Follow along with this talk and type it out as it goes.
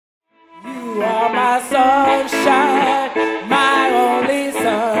You are my sunshine, my only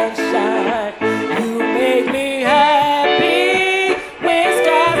sunshine. You make me happy when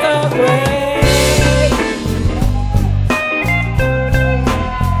skies are gray.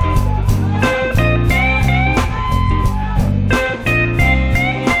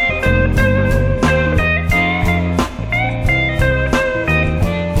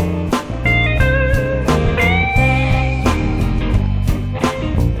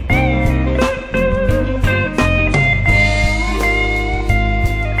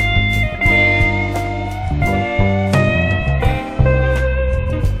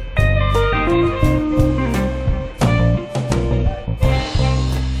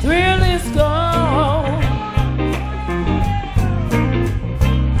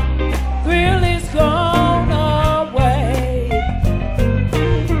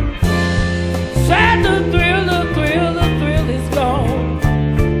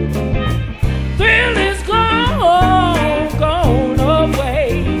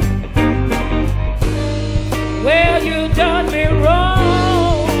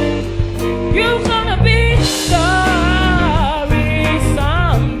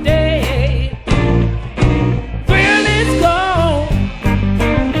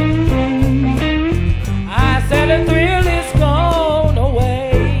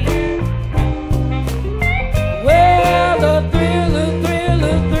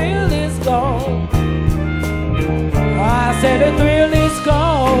 The thrill is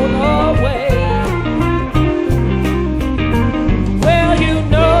gone away. Well, you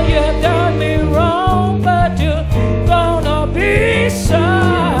know you done me wrong, but you're gonna be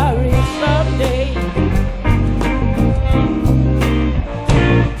sorry someday.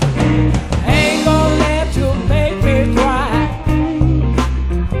 Ain't gonna let you make me cry,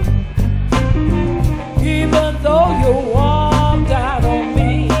 even though you walked out on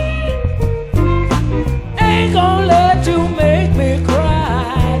me. Ain't gonna let you make me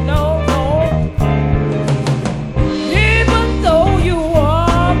cry, no, no. Even though you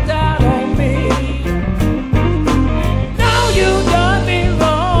walked out on me. No, you done me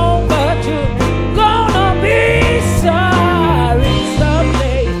wrong, but you're gonna be sorry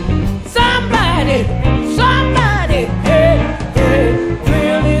someday. Somebody, somebody, hey, hey,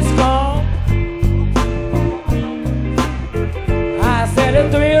 thrill is gone. I said the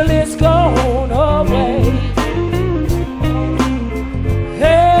thrill is gone away.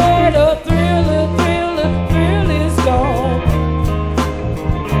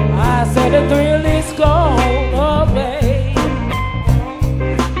 The thrill is gone away.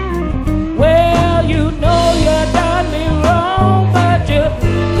 Well, you know you done me wrong, but you're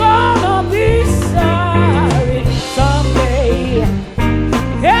gonna be sorry someday.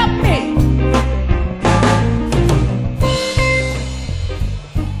 Help me.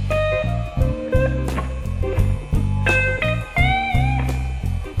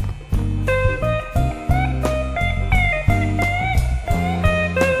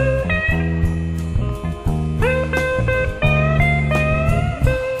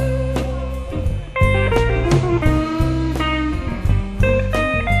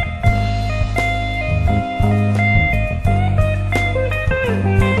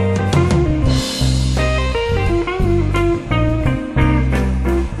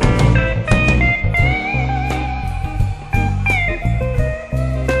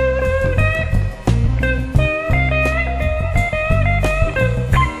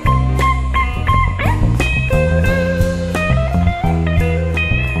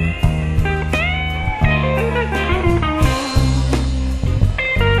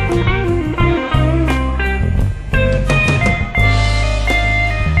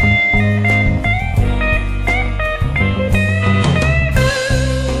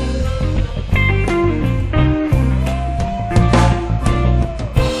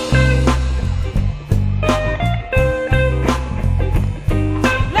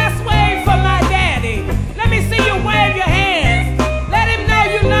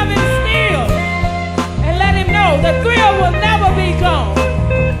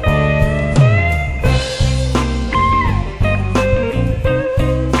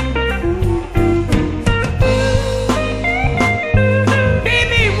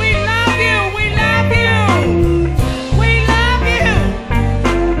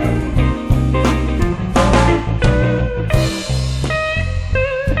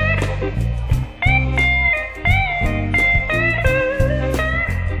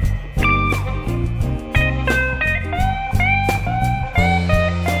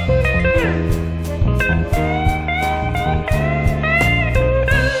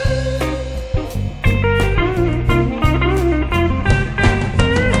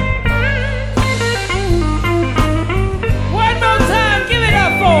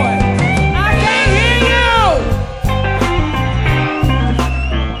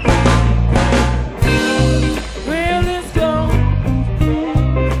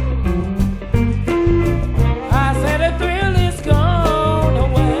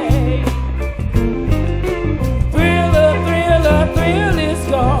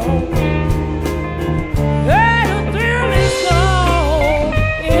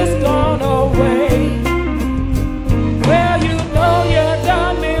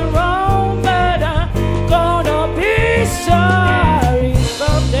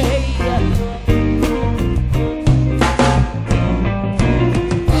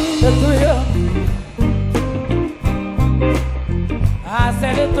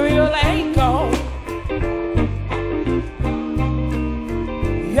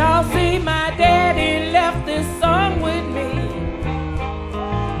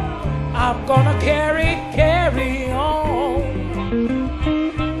 I'm gonna carry on.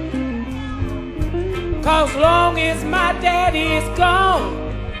 'Cause long as my daddy's gone,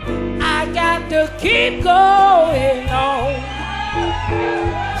 I got to keep going on.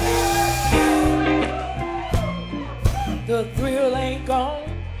 The thrill ain't gone.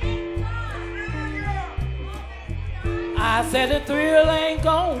 I said the thrill ain't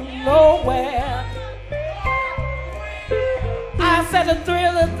gone nowhere. I said the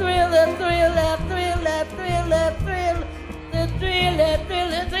thrill, the thrill, the thrill, the thrill, the thrill, the thrill, the thrill, the thrill,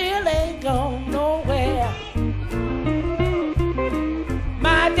 the thrill ain't gone nowhere.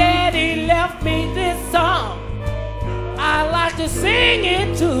 My daddy left me this song. I like to sing it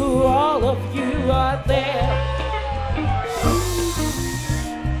to all of you out there.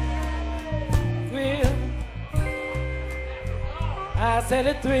 Thrill. I said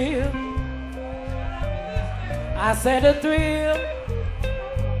a thrill. I said a thrill.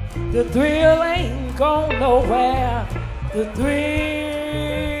 The thrill ain't gone nowhere. The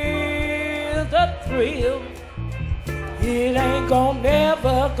thrill, it ain't gonna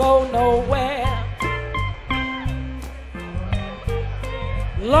never go nowhere.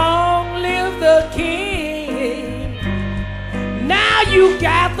 Long live the king. Now you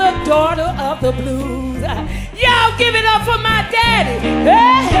got the daughter of the blues. Y'all give it up for my daddy.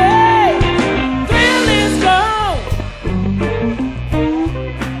 Hey, hey. Thrill is gone.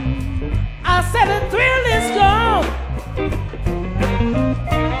 I said the thrill is gone.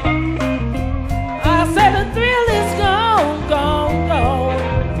 I said the thrill is gone, gone, gone.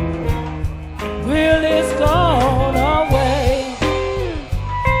 Thrill is gone away.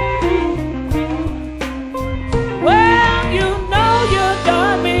 Well, you know you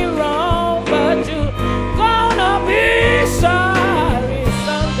done me wrong, but you're gonna be sorry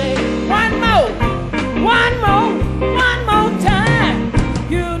someday. One more time.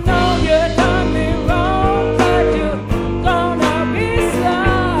 You know you done me wrong, but you're gonna be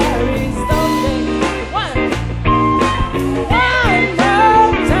sorry someday. One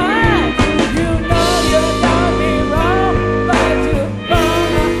more time. You know you done me wrong, but you're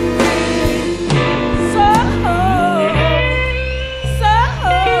gonna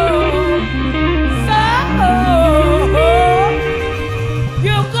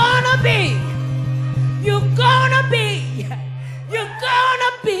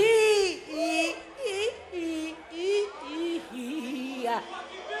be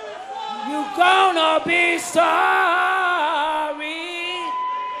you're gonna be sorry.